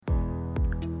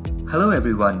Hello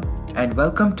everyone, and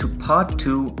welcome to part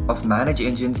 2 of Manage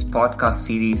Engine's podcast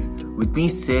series with me,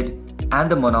 Sid,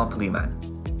 and the Monopoly Man.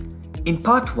 In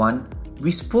part 1,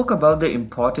 we spoke about the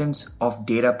importance of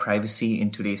data privacy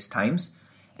in today's times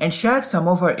and shared some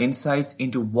of our insights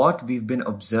into what we've been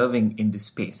observing in this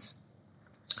space.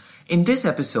 In this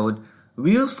episode,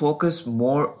 we will focus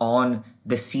more on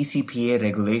the CCPA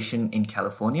regulation in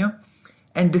California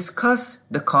and discuss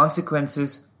the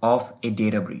consequences of a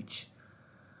data breach.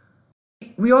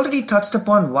 We already touched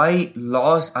upon why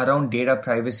laws around data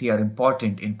privacy are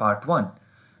important in part 1.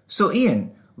 So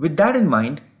Ian, with that in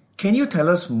mind, can you tell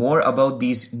us more about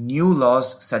these new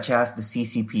laws such as the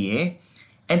CCPA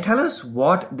and tell us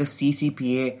what the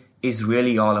CCPA is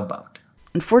really all about?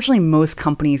 Unfortunately, most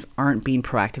companies aren't being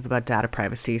proactive about data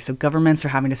privacy, so governments are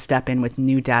having to step in with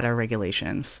new data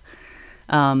regulations.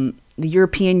 The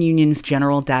European Union's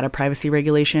General Data Privacy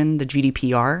Regulation, the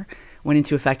GDPR, went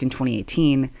into effect in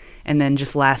 2018, and then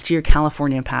just last year,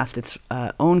 California passed its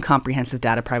own comprehensive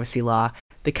data privacy law,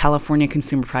 the California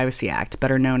Consumer Privacy Act,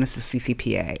 better known as the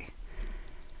CCPA.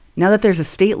 Now that there's a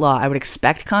state law, I would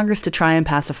expect Congress to try and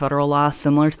pass a federal law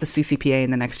similar to the CCPA in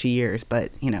the next few years,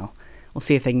 but, we'll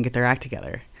see if they can get their act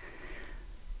together.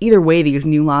 Either way, these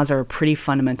new laws are a pretty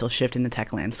fundamental shift in the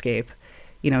tech landscape.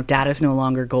 Data is no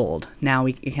longer gold. Now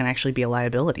it can actually be a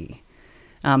liability.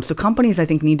 So companies, I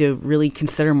think, need to really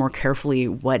consider more carefully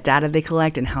what data they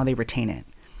collect and how they retain it.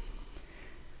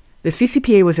 The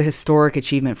CCPA was a historic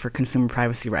achievement for consumer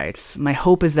privacy rights. My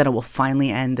hope is that it will finally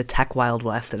end the tech Wild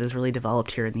West that has really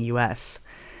developed here in the US.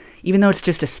 Even though it's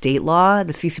just a state law,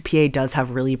 the CCPA does have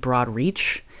really broad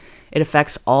reach. It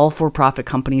affects all for-profit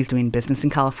companies doing business in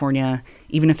California,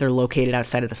 even if they're located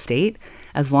outside of the state,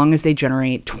 as long as they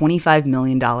generate $25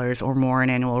 million or more in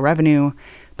annual revenue,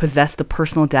 possess the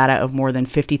personal data of more than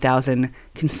 50,000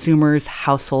 consumers,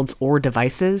 households, or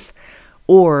devices,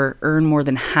 or earn more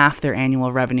than half their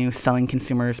annual revenue selling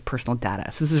consumers' personal data.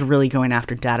 So this is really going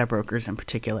after data brokers in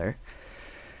particular.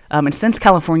 And since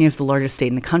California is the largest state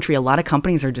in the country, a lot of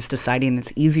companies are just deciding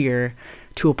it's easier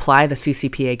to apply the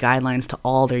CCPA guidelines to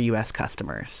all their U.S.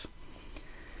 customers.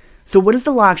 So what does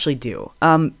the law actually do?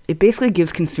 It basically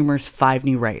gives consumers 5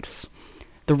 new rights.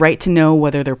 The right to know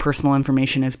whether their personal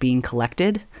information is being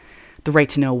collected, the right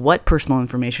to know what personal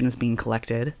information is being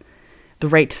collected, the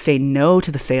right to say no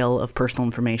to the sale of personal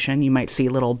information. You might see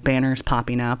little banners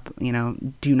popping up,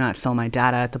 do not sell my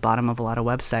data at the bottom of a lot of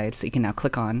websites that you can now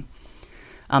click on.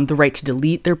 The right to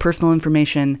delete their personal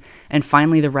information, and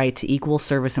finally the right to equal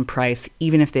service and price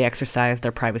even if they exercise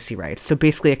their privacy rights. So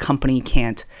basically a company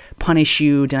can't punish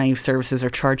you, deny you services, or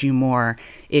charge you more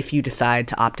if you decide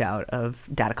to opt out of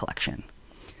data collection.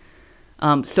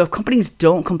 So if companies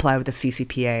don't comply with the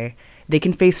CCPA, they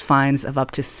can face fines of up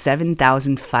to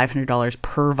 $7,500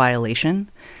 per violation.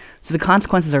 So the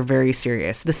consequences are very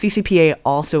serious. The CCPA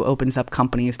also opens up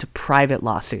companies to private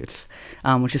lawsuits,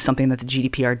 which is something that the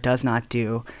GDPR does not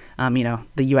do. The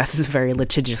U.S. is a very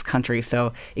litigious country,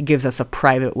 so it gives us a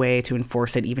private way to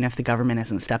enforce it even if the government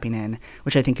isn't stepping in,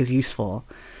 which I think is useful.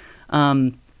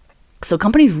 So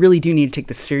companies really do need to take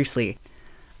this seriously.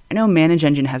 I know Manage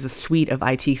Engine has a suite of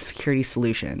IT security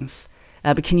solutions,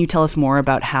 but can you tell us more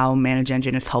about how Manage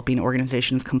Engine is helping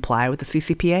organizations comply with the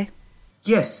CCPA?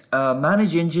 Yes,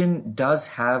 Manage Engine does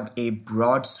have a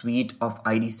broad suite of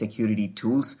IT security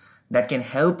tools that can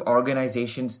help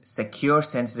organizations secure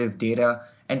sensitive data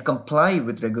and comply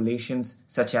with regulations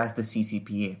such as the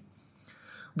CCPA.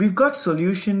 We've got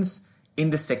solutions in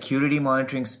the security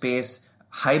monitoring space,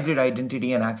 hybrid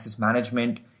identity and access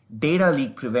management, data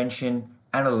leak prevention,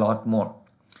 and a lot more.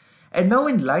 And now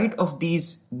in light of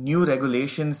these new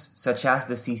regulations such as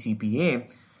the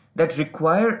CCPA that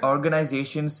require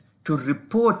organizations to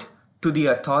report to the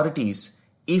authorities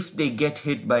if they get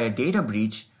hit by a data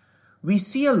breach, we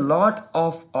see a lot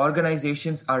of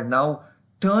organizations are now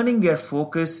turning their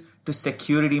focus to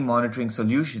security monitoring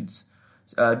solutions.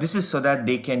 This is so that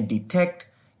they can detect,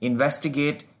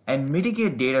 investigate, and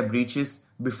mitigate data breaches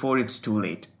before it's too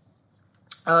late.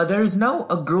 There is now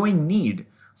a growing need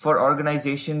for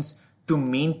organizations to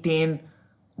maintain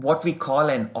what we call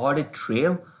an audit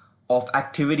trail of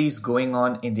activities going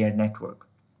on in their network.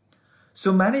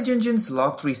 So Manage Engine's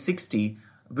Log360,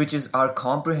 which is our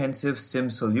comprehensive SIM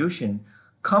solution,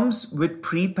 comes with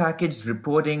prepackaged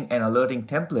reporting and alerting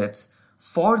templates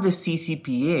for the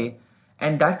CCPA,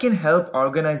 and that can help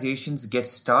organizations get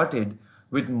started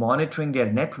with monitoring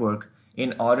their network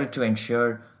in order to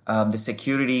ensure the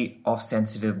security of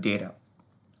sensitive data.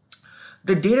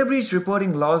 The data breach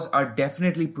reporting laws are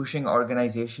definitely pushing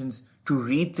organizations to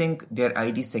rethink their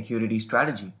IT security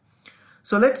strategy.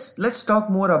 So let's talk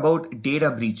more about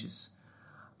data breaches.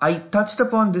 I touched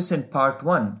upon this in part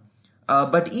one,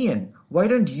 but Ian, why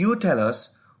don't you tell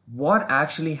us what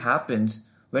actually happens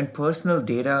when personal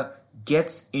data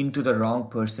gets into the wrong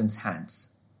person's hands?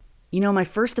 My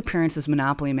first appearance as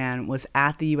Monopoly Man was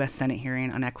at the U.S. Senate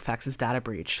hearing on Equifax's data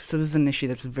breach, so this is an issue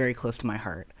that's very close to my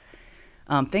heart.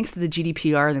 Thanks to the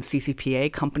GDPR and the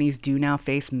CCPA, companies do now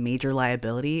face major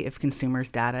liability if consumers'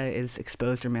 data is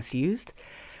exposed or misused.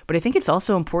 But I think it's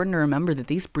also important to remember that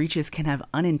these breaches can have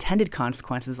unintended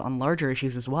consequences on larger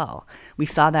issues as well. We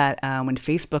saw that when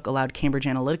Facebook allowed Cambridge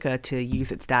Analytica to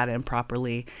use its data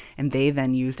improperly, and they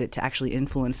then used it to actually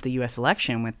influence the U.S.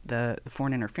 election with the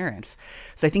foreign interference.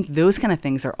 So I think those kind of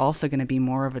things are also going to be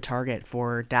more of a target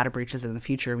for data breaches in the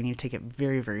future. We need to take it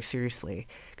very, very seriously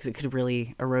because it could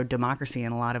really erode democracy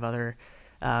and a lot of other,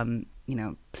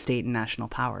 state and national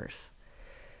powers.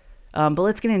 But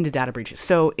let's get into data breaches.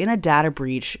 So in a data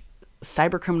breach,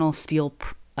 cybercriminals steal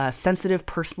sensitive,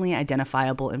 personally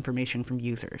identifiable information from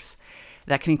users.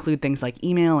 That can include things like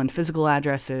email and physical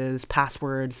addresses,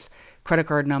 passwords, credit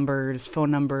card numbers,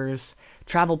 phone numbers,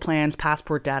 travel plans,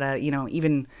 passport data,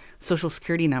 even social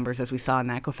security numbers, as we saw in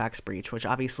the Equifax breach, which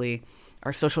obviously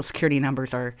our social security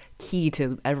numbers are key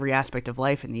to every aspect of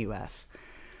life in the U.S.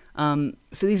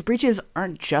 So these breaches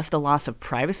aren't just a loss of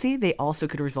privacy. They also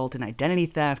could result in identity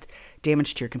theft,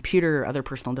 damage to your computer or other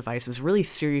personal devices, really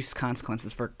serious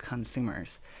consequences for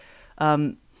consumers.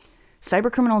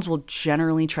 Cybercriminals will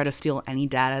generally try to steal any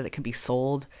data that can be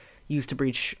sold, used to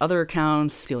breach other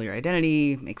accounts, steal your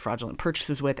identity, make fraudulent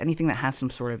purchases with, anything that has some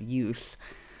sort of use.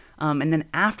 And then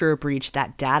after a breach,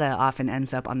 that data often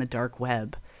ends up on the dark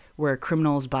web, where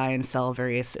criminals buy and sell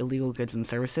various illegal goods and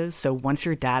services. So once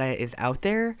your data is out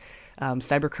there,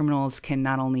 cyber criminals can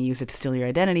not only use it to steal your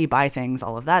identity, buy things,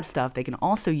 all of that stuff, they can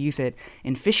also use it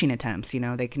in phishing attempts.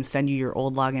 They can send you your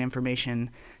old login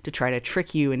information to try to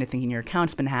trick you into thinking your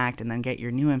account's been hacked and then get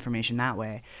your new information that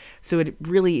way. So it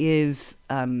really is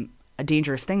a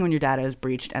dangerous thing when your data is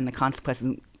breached, and the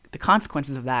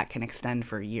consequences of that can extend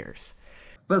for years.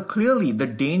 Well, clearly the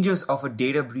dangers of a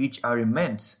data breach are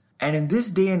immense. And in this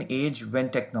day and age,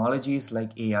 when technologies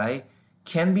like AI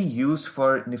can be used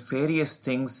for nefarious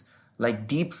things like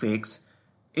deepfakes,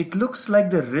 it looks like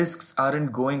the risks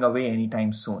aren't going away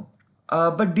anytime soon.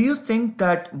 But do you think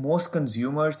that most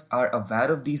consumers are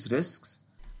aware of these risks?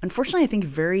 Unfortunately, I think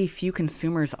very few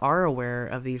consumers are aware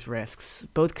of these risks,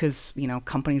 both because,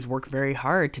 companies work very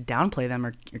hard to downplay them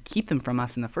or keep them from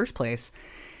us in the first place.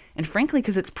 And frankly,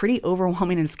 because it's pretty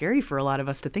overwhelming and scary for a lot of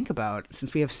us to think about,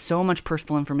 since we have so much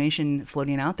personal information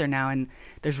floating out there now, and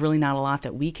there's really not a lot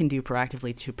that we can do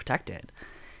proactively to protect it.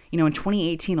 In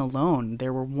 2018 alone,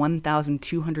 there were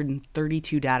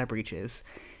 1,232 data breaches,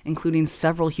 including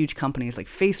several huge companies like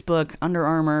Facebook, Under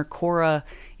Armour, Quora,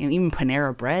 even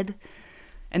Panera Bread.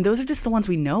 And those are just the ones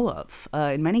we know of.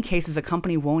 In many cases, a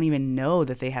company won't even know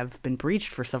that they have been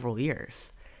breached for several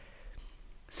years.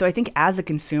 So I think as a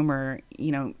consumer,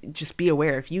 just be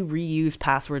aware, if you reuse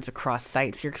passwords across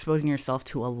sites, you're exposing yourself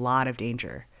to a lot of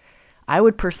danger. I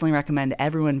would personally recommend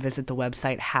everyone visit the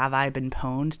website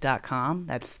haveibeenpwned.com.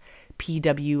 That's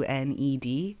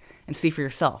PWNED, and see for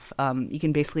yourself. You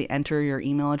can basically enter your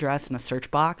email address in the search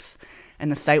box,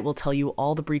 and the site will tell you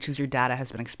all the breaches your data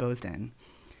has been exposed in.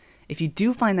 If you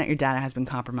do find that your data has been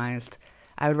compromised,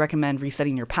 I would recommend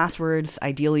resetting your passwords,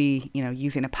 ideally,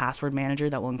 using a password manager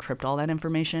that will encrypt all that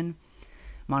information,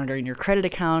 monitoring your credit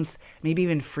accounts, maybe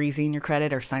even freezing your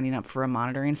credit or signing up for a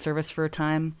monitoring service for a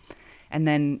time. And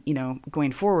then,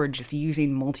 going forward, just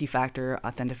using multi-factor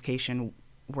authentication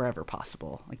wherever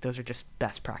possible. Those are just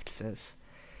best practices.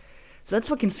 So that's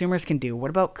what consumers can do. What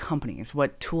about companies?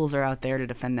 What tools are out there to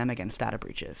defend them against data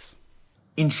breaches?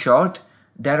 In short,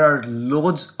 there are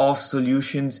loads of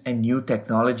solutions and new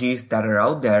technologies that are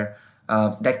out there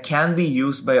that can be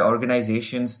used by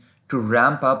organizations to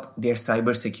ramp up their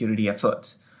cybersecurity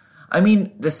efforts. I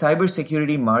mean, the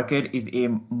cybersecurity market is a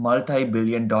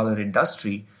multi-billion-dollar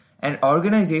industry, and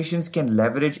organizations can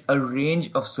leverage a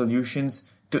range of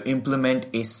solutions to implement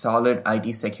a solid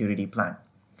IT security plan.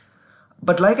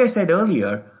 But like I said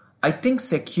earlier, I think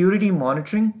security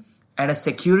monitoring and a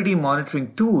security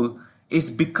monitoring tool is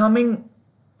becoming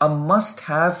a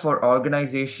must-have for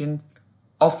organizations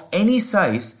of any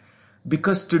size,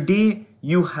 because today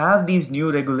you have these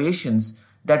new regulations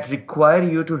that require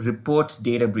you to report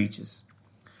data breaches.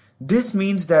 This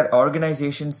means that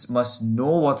organizations must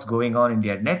know what's going on in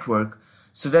their network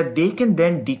so that they can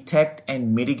then detect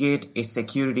and mitigate a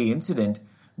security incident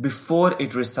before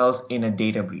it results in a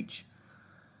data breach.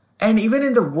 And even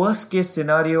in the worst case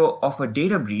scenario of a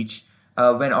data breach,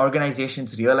 when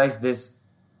organizations realize this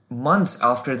months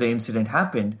after the incident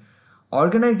happened,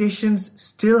 organizations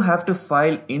still have to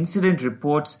file incident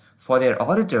reports for their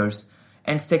auditors,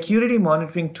 and security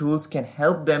monitoring tools can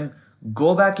help them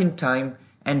go back in time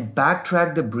and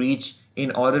backtrack the breach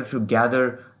in order to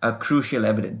gather crucial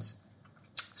evidence.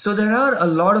 So there are a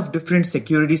lot of different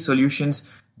security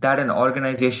solutions that an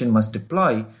organization must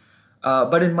deploy.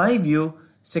 But in my view,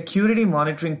 security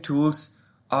monitoring tools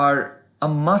are a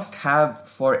must-have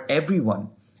for everyone,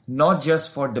 not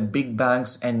just for the big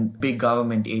banks and big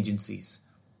government agencies.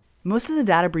 Most of the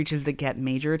data breaches that get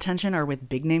major attention are with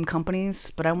big name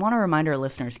companies, but I want to remind our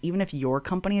listeners, even if your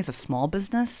company is a small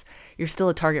business, you're still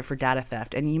a target for data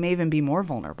theft, and you may even be more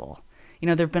vulnerable.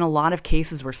 There have been a lot of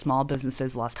cases where small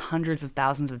businesses lost hundreds of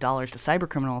thousands of dollars to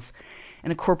cybercriminals,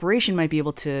 and a corporation might be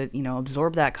able to,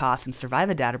 absorb that cost and survive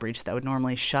a data breach that would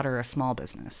normally shutter a small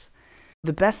business.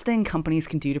 The best thing companies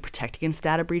can do to protect against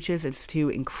data breaches is to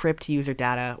encrypt user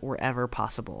data wherever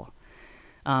possible.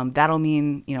 That'll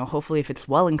mean, hopefully if it's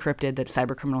well encrypted, that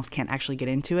cybercriminals can't actually get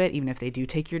into it, even if they do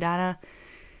take your data.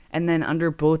 And then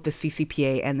under both the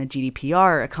CCPA and the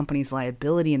GDPR, a company's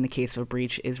liability in the case of a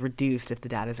breach is reduced if the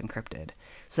data is encrypted.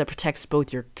 So that protects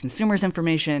both your consumer's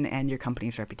information and your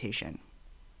company's reputation.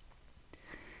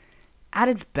 At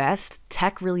its best,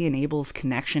 tech really enables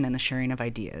connection and the sharing of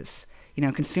ideas.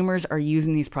 Consumers are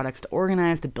using these products to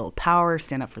organize, to build power,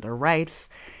 stand up for their rights.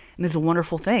 And this is a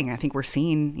wonderful thing. I think we're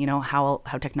seeing, how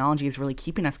technology is really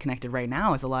keeping us connected right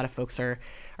now, as a lot of folks are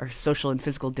social and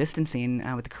physical distancing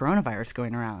with the coronavirus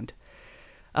going around.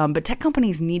 But tech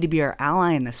companies need to be our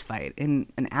ally in this fight,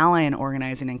 and an ally in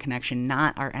organizing and connection,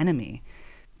 not our enemy.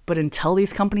 But until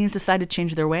these companies decide to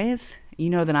change their ways,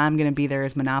 that I'm going to be there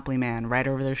as Monopoly Man right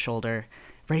over their shoulder,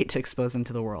 ready to expose them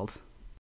to the world.